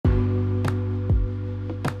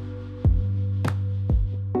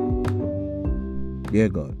Dear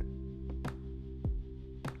God,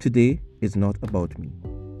 today is not about me,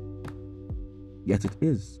 yet it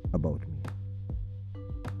is about me.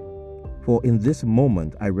 For in this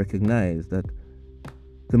moment, I recognize that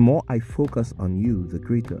the more I focus on you, the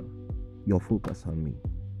greater your focus on me.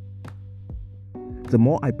 The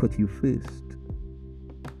more I put you first,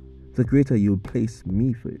 the greater you'll place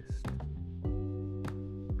me first.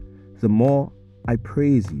 The more I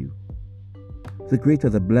praise you, the greater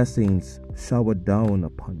the blessings shower down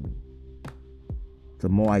upon me. The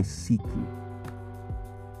more I seek you,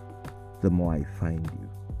 the more I find you.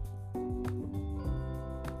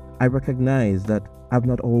 I recognize that I've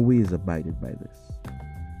not always abided by this.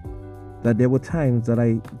 That there were times that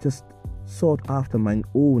I just sought after my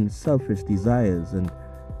own selfish desires and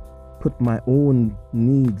put my own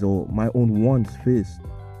needs or my own wants first.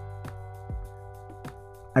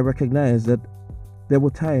 I recognize that there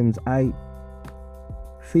were times I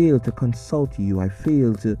failed to consult you. I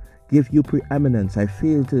failed to give you preeminence. I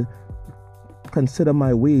failed to consider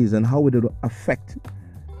my ways and how it would affect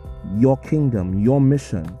your kingdom, your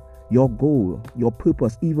mission, your goal, your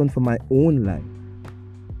purpose, even for my own life.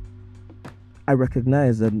 I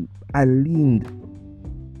recognize that I leaned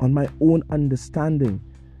on my own understanding,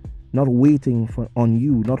 not waiting on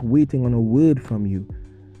you, not waiting on a word from you.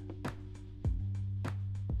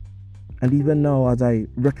 And even now, as I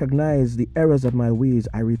recognize the errors of my ways,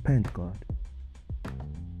 I repent, God.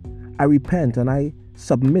 I repent and I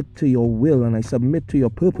submit to your will and I submit to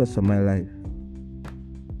your purpose for my life.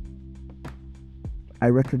 I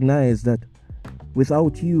recognize that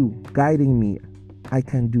without you guiding me, I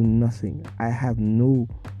can do nothing. I have no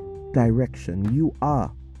direction. You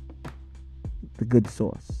are the good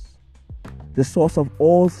source, the source of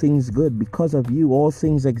all things good. Because of you, all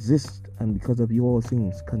things exist, and because of you, all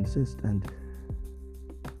things consist. And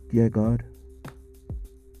dear God,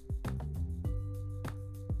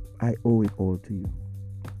 I owe it all to you.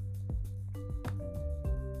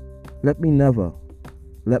 Let me never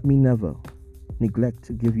neglect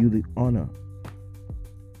to give you the honor,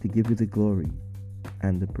 to give you the glory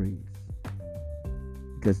and the praise.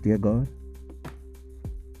 Because, dear God,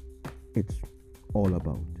 it's all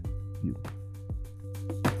about you.